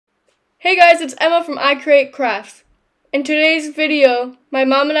Hey guys, it's Emma from I Create Crafts. In today's video, my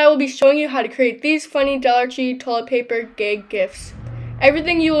mom and I will be showing you how to create these funny Dollar Tree toilet paper gag gifts.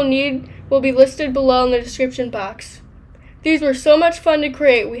 Everything you will need will be listed below in the description box. These were so much fun to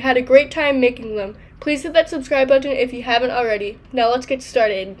create, we had a great time making them. Please hit that subscribe button if you haven't already. Now let's get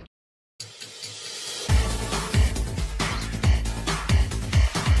started.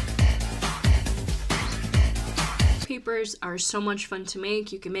 Papers are so much fun to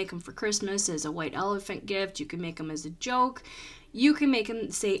make. You can make them for Christmas as a white elephant gift. You can make them as a joke. You can make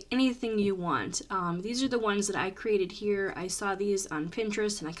them say anything you want. These are the ones that I created here. I saw these on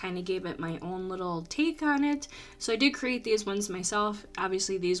Pinterest and I kind of gave it my own little take on it. So I did create these ones myself.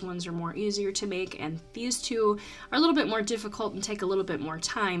 Obviously these ones are more easier to make, and these two are a little bit more difficult and take a little bit more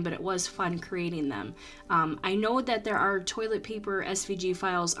time, but it was fun creating them. I know that there are toilet paper SVG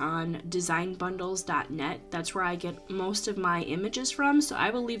files on designbundles.net. That's where I get most of my images from, so I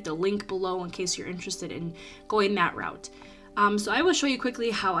will leave the link below in case you're interested in going that route. So I will show you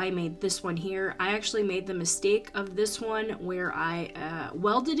quickly how I made this one here. I actually made the mistake of this one where I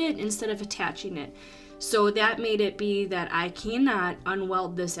welded it instead of attaching it. So that made it be that I cannot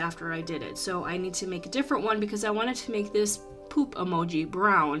unweld this after I did it. So I need to make a different one because I wanted to make this poop emoji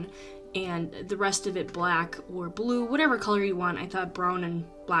brown and the rest of it black or blue, whatever color you want. I thought brown and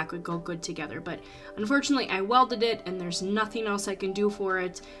black would go good together, but unfortunately I welded it and there's nothing else I can do for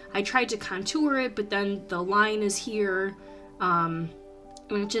it. I tried to contour it, but then the line is here. It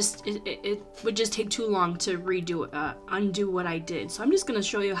would just take too long to undo what I did. So I'm just going to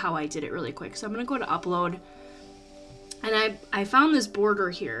show you how I did it really quick. So I'm going to go to upload, and I found this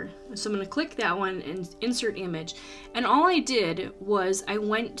border here. So I'm going to click that one and insert image. And all I did was I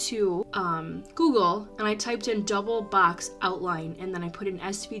went to Google and I typed in double box outline, and then I put in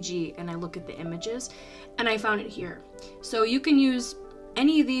SVG and I look at the images and I found it here. So you can use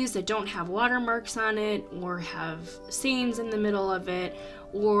any of these that don't have watermarks on it or have sayings in the middle of it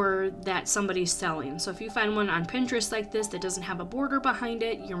or that somebody's selling. So if you find one on Pinterest like this that doesn't have a border behind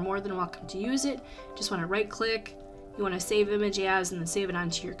it, you're more than welcome to use it. Just want to right click, you want to save image as, and then save it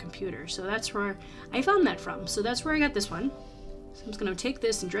onto your computer. So that's where I found that from. So that's where I got this one. So I'm just going to take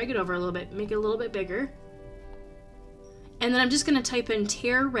this and drag it over a little bit, make it a little bit bigger. And then I'm just going to type in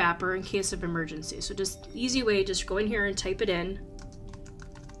tear wrapper in case of emergency. So just easy way, just go in here and type it in.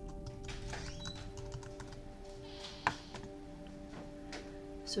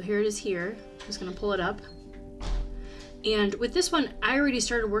 So here it is here. I'm just gonna pull it up. And with this one, I already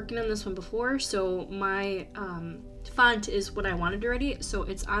started working on this one before, so my font is what I wanted already. So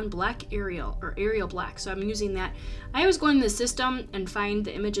it's on black Arial, or Arial black, so I'm using that. I always go in the system and find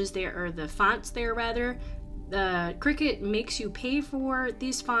the images there, or the fonts there rather. The Cricut makes you pay for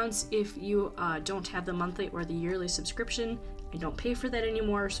these fonts if you don't have the monthly or the yearly subscription. I don't pay for that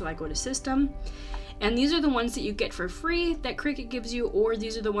anymore, so I go to system. And these are the ones that you get for free that Cricut gives you, or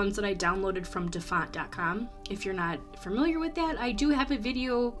these are the ones that I downloaded from dafont.com. If you're not familiar with that, I do have a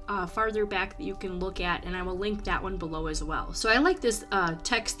video farther back that you can look at, and I will link that one below as well. So I like this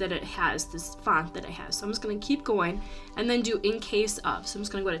text that it has, this font that it has. So I'm just going to keep going and then do in case of. So I'm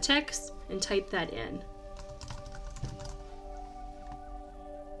just going to go to text and type that in.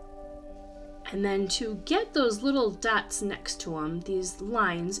 And then to get those little dots next to them, these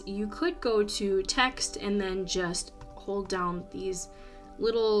lines, you could go to text and then just hold down these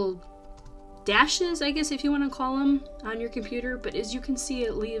little dashes, I guess if you want to call them, on your computer. But as you can see,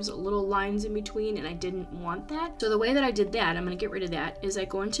 it leaves little lines in between, and I didn't want that. So the way that I did that, I'm going to get rid of that, is I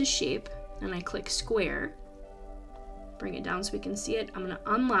go into shape and I click square, bring it down so we can see it. I'm going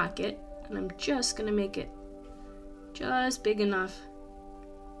to unlock it, and I'm just going to make it just big enough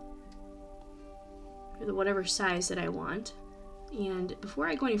whatever size that I want. And before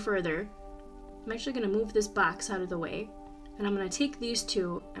I go any further, I'm actually going to move this box out of the way, and I'm going to take these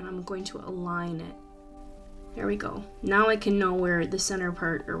two and I'm going to align it. There we go. Now I can know where the center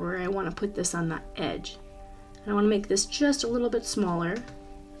part, or where I want to put this on the edge. And I want to make this just a little bit smaller,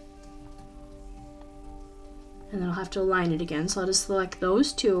 and then I'll have to align it again. So I'll just select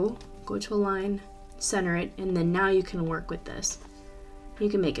those two, go to align, center it, and then now you can work with this. You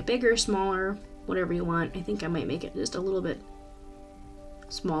can make it bigger, smaller, whatever you want. I think I might make it just a little bit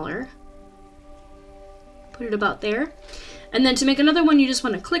smaller. Put it about there. And then to make another one, you just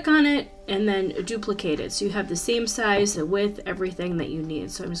want to click on it and then duplicate it. So you have the same size, the width, everything that you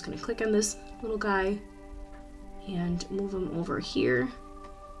need. So I'm just going to click on this little guy and move him over here.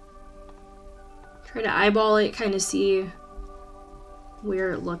 Try to eyeball it, kind of see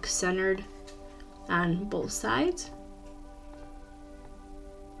where it looks centered on both sides.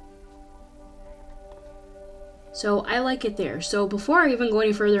 So I like it there. So before I even go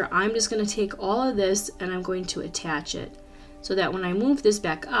any further, I'm just going to take all of this and I'm going to attach it so that when I move this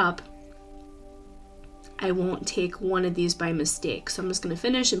back up, I won't take one of these by mistake. So I'm just going to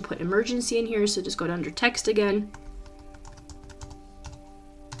finish and put emergency in here. So just go to under text again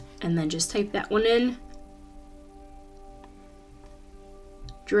and then just type that one in,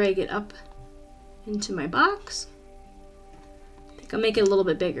 drag it up into my box. I think I'll make it a little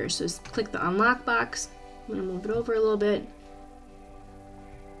bit bigger. So just click the unlock box. I'm going to move it over a little bit.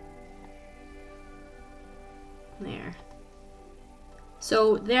 There.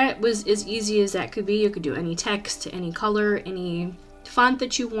 So that was as easy as that could be. You could do any text, any color, any font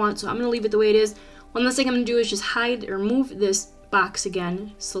that you want. So I'm going to leave it the way it is. One last thing I'm going to do is just hide or move this box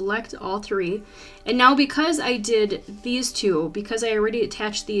again, select all three. And now because I did these two, because I already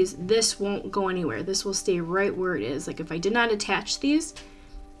attached these, this won't go anywhere. This will stay right where it is. Like if I did not attach these,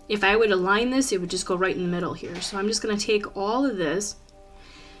 if I would align this, it would just go right in the middle here. So I'm just going to take all of this,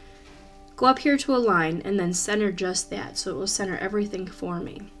 go up here to align, and then center just that. So it will center everything for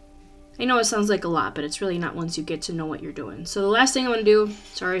me. I know it sounds like a lot, but it's really not once you get to know what you're doing. So the last thing I want to do,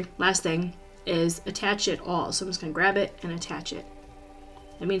 last thing, is attach it all. So I'm just going to grab it and attach it.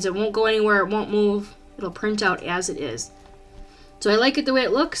 That means it won't go anywhere, it won't move, it'll print out as it is. So I like it the way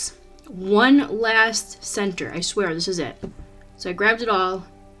it looks. One last center, I swear this is it. So I grabbed it all,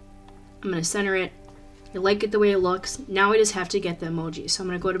 I'm going to center it. I like it the way it looks. Now I just have to get the emoji. So I'm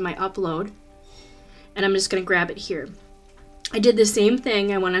going to go to my upload and I'm just going to grab it here. I did the same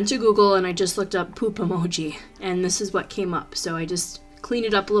thing. I went onto Google and I just looked up poop emoji and this is what came up. So I just cleaned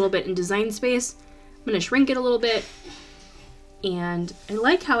it up a little bit in Design Space. I'm going to shrink it a little bit. And I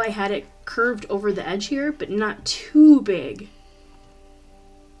like how I had it curved over the edge here, but not too big.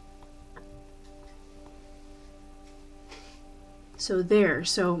 So there.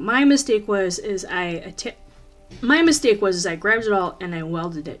 So my mistake was I grabbed it all and I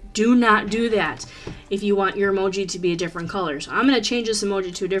welded it. Do not do that if you want your emoji to be a different color. So I'm going to change this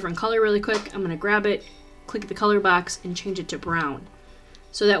emoji to a different color really quick. I'm going to grab it, click the color box, and change it to brown.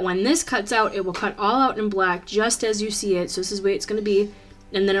 So that when this cuts out, it will cut all out in black just as you see it. So this is the way it's going to be.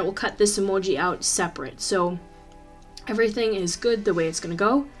 And then it will cut this emoji out separate. So everything is good the way it's going to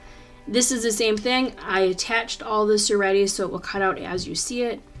go. This is the same thing. I attached all this already, so it will cut out as you see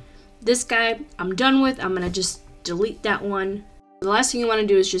it. This guy, I'm done with. I'm going to just delete that one. The last thing you want to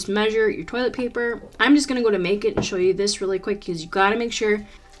do is just measure your toilet paper. I'm just going to go to Make It and show you this really quick because you got to make sure.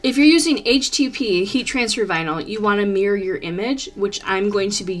 If you're using HTP, heat transfer vinyl, you want to mirror your image, which I'm going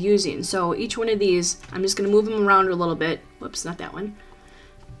to be using. So each one of these, I'm just going to move them around a little bit. Whoops, not that one.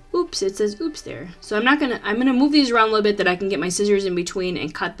 Oops, it says oops there. So I'm going to move these around a little bit that I can get my scissors in between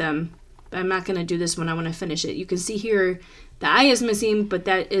and cut them. But I'm not going to do this when I want to finish it. You can see here the eye is missing, but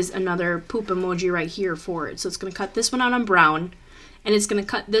that is another poop emoji right here for it. So it's going to cut this one out on brown, and it's going to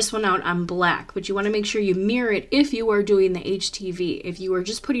cut this one out on black. But you want to make sure you mirror it if you are doing the HTV. If you are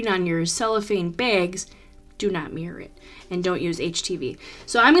just putting on your cellophane bags, do not mirror it and don't use HTV.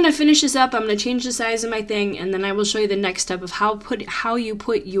 So I'm going to finish this up. I'm going to change the size of my thing, and then I will show you the next step of how you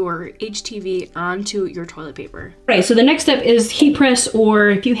put your HTV onto your toilet paper. Right, so the next step is heat press, or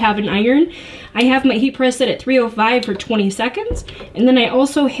if you have an iron. I have my heat press set at 305 for 20 seconds, and then I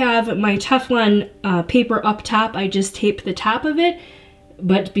also have my Teflon paper up top. I just tape the top of it,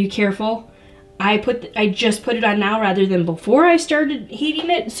 but be careful. I just put it on now rather than before I started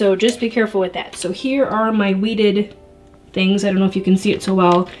heating it, so just be careful with that. So here are my weighted things. I don't know if you can see it so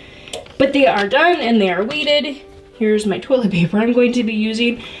well, but they are done and they are weighted. Here's my toilet paper I'm going to be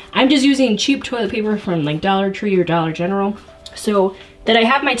using. I'm just using cheap toilet paper from like Dollar Tree or Dollar General, so that I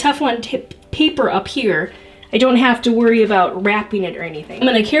have my Teflon paper up here. I don't have to worry about wrapping it or anything. I'm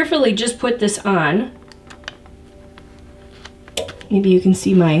going to carefully just put this on. Maybe you can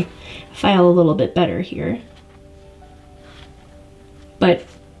see my file a little bit better here. But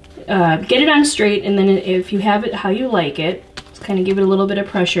get it on straight, and then if you have it how you like it, just kind of give it a little bit of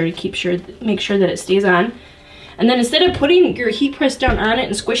pressure to make sure that it stays on. And then instead of putting your heat press down on it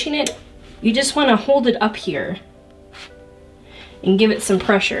and squishing it, you just want to hold it up here and give it some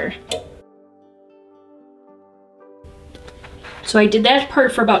pressure. So I did that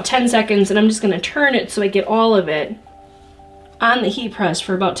part for about 10 seconds, and I'm just going to turn it so I get all of it on the heat press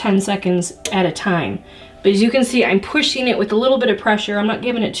for about 10 seconds at a time. But as you can see, I'm pushing it with a little bit of pressure. I'm not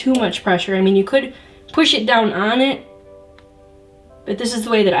giving it too much pressure. I mean, you could push it down on it, but this is the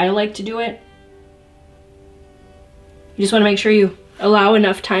way that I like to do it. You just want to make sure you allow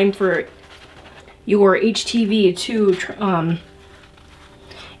enough time for your HTV to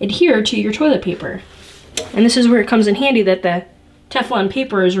adhere to your toilet paper. And this is where it comes in handy that the Teflon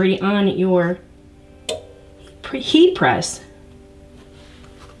paper is already on your heat press.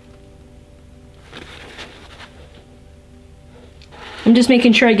 I'm just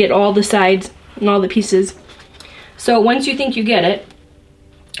making sure I get all the sides and all the pieces. So once you think you get it,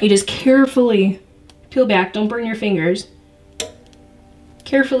 you just carefully peel back, don't burn your fingers.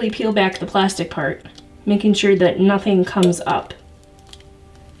 Carefully peel back the plastic part, making sure that nothing comes up.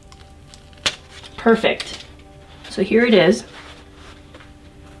 Perfect. So here it is.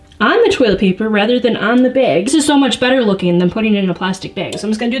 On the toilet paper rather than on the bag. This is so much better looking than putting it in a plastic bag. So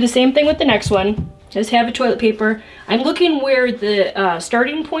I'm just gonna do the same thing with the next one. Just have a toilet paper. I'm looking where the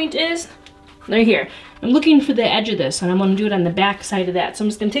starting point is. Right here. I'm looking for the edge of this, and I'm gonna do it on the back side of that. So I'm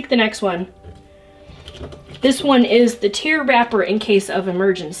just gonna take the next one. This one is the tear wrapper in case of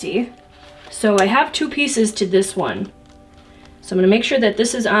emergency. So I have 2 pieces to this one. So I'm gonna make sure that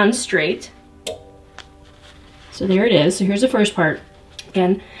this is on straight. So there it is. So here's the first part.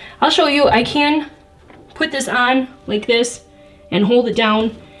 And I'll show you, I can put this on like this and hold it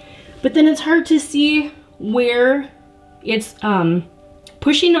down, but then it's hard to see where it's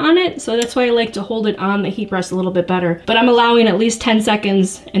pushing on it, so that's why I like to hold it on the heat press a little bit better. But I'm allowing at least 10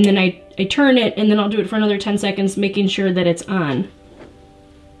 seconds, and then I turn it, and then I'll do it for another 10 seconds, making sure that it's on.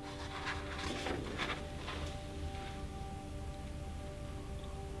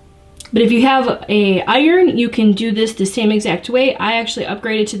 But if you have a iron, you can do this the same exact way. I actually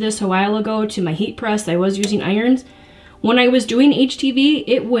upgraded to this a while ago to my heat press. I was using irons. When I was doing HTV,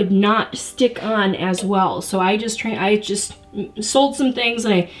 it would not stick on as well. So I just sold some things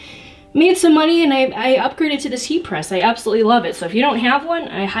and I made some money, and I upgraded to this heat press. I absolutely love it. So if you don't have one,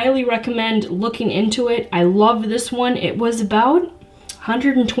 I highly recommend looking into it. I love this one. It was about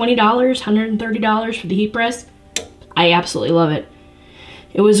 $120, $130 for the heat press. I absolutely love it.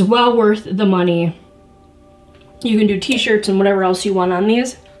 It was well worth the money. You can do t-shirts and whatever else you want on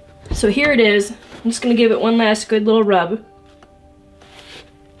these. So here it is. I'm just gonna give it one last good little rub.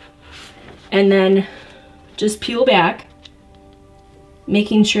 And then just peel back,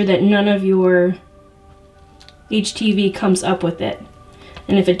 making sure that none of your HTV comes up with it.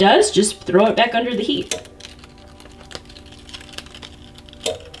 And if it does, just throw it back under the heat.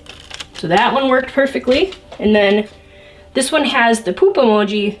 So that one worked perfectly. And then this one has the poop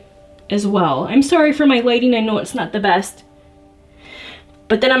emoji as well. I'm sorry for my lighting, I know it's not the best.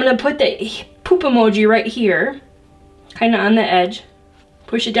 But then I'm gonna put the poop emoji right here, kind of on the edge.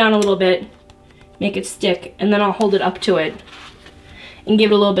 Push it down a little bit, make it stick, and then I'll hold it up to it and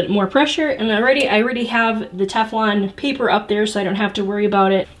give it a little bit more pressure. And I already have the Teflon paper up there, so I don't have to worry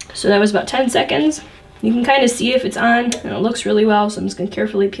about it. So that was about 10 seconds. You can kind of see if it's on, and it looks really well, so I'm just gonna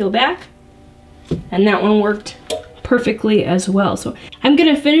carefully peel back. And that one worked perfectly as well. So I'm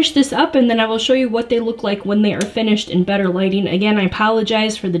gonna finish this up, and then I will show you what they look like when they are finished in better lighting. Again, I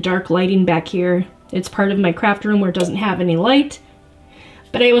apologize for the dark lighting back here. It's part of my craft room where it doesn't have any light.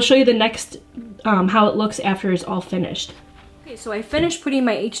 But I will show you the next, how it looks after it's all finished. Okay, so I finished putting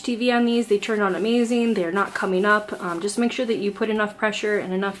my HTV on these. They turned out amazing. They're not coming up. Just make sure that you put enough pressure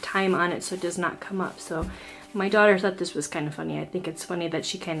and enough time on it so it does not come up. So my daughter thought this was kind of funny. I think it's funny that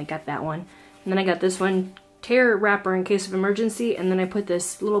she kind of got that one. And then I got this one, tear wrapper in case of emergency, and then I put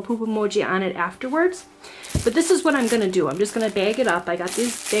this little poop emoji on it afterwards. But this is what I'm gonna do. I'm just gonna bag it up. I got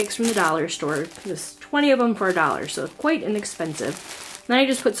these bags from the dollar store. There's 20 of them for $1, so quite inexpensive. Then I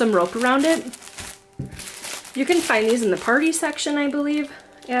just put some rope around it. You can find these in the party section, I believe,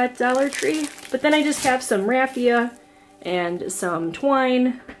 at Dollar Tree. But then I just have some raffia and some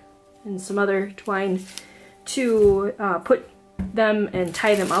twine and some other twine to put them and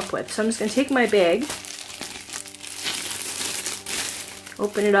tie them up with. So I'm just gonna take my bag,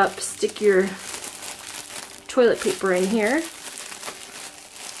 open it up, stick your toilet paper in here.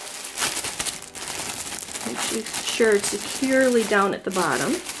 Make sure it's securely down at the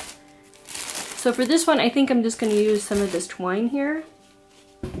bottom. So for this one, I think I'm just going to use some of this twine here.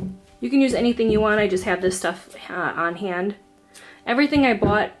 You can use anything you want. I just have this stuff on hand. Everything I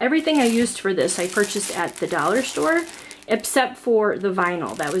bought, everything I used for this, I purchased at the dollar store, except for the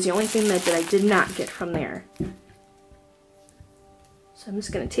vinyl. That was the only thing that I did not get from there. So I'm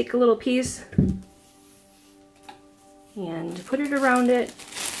just going to take a little piece and put it around it.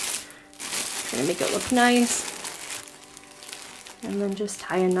 Trying to make it look nice. And then just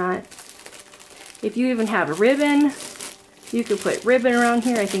tie a knot. If you even have a ribbon, you could put ribbon around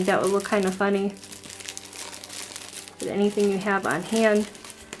here. I think that would look kind of funny. Put anything you have on hand.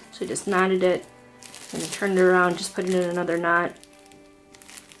 So I just knotted it and then turned it around, just put it in another knot.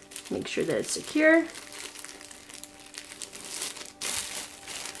 Make sure that it's secure.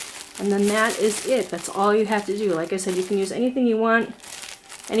 And then that is it. That's all you have to do. Like I said, you can use anything you want.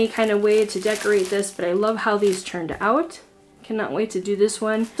 any kind of way to decorate this, but I love how these turned out. Cannot wait to do this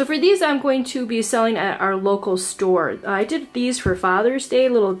one. So for these, I'm going to be selling at our local store. I did these for Father's Day,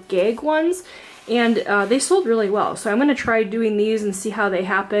 little gag ones, and they sold really well. So I'm going to try doing these and see how they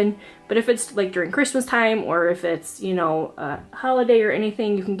happen. But if it's like during Christmas time, or if it's, you know, a holiday or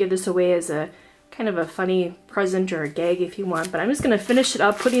anything, you can give this away as a kind of a funny present or a gag if you want. But I'm just going to finish it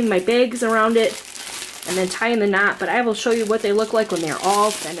up, putting my bags around it and then tying the knot. But I will show you what they look like when they're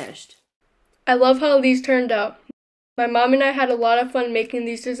all finished. I love how these turned out. My mom and I had a lot of fun making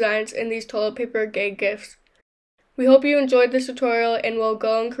these designs and these toilet paper gag gifts. We hope you enjoyed this tutorial and will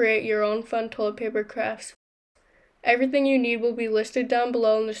go and create your own fun toilet paper crafts. Everything you need will be listed down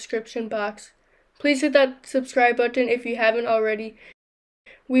below in the description box. Please hit that subscribe button if you haven't already.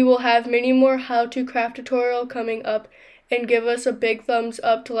 We will have many more how-to craft tutorial coming up, and give us a big thumbs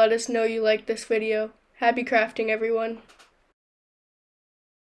up to let us know you liked this video. Happy crafting, everyone!